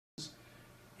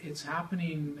it's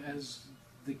happening as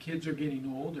the kids are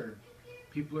getting older.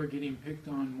 People are getting picked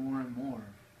on more and more.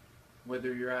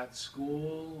 Whether you're at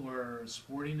school or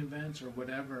sporting events or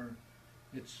whatever,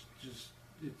 it's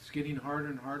getting harder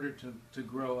and harder to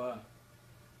grow up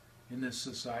in this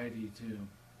society too.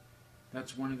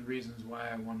 That's one of the reasons why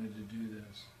I wanted to do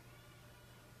this.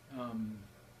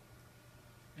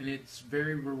 And it's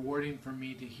very rewarding for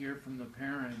me to hear from the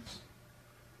parents,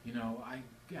 you know, I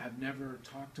have never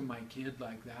talked to my kid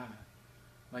like that,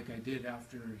 like I did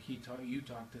after you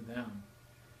talked to them,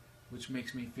 which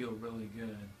makes me feel really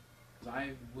good.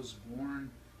 I was born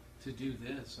to do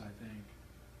this, I think.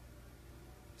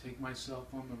 Take myself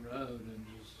on the road and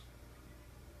just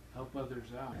help others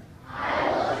out. I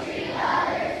will treat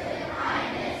others with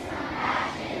kindness,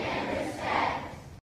 compassion, and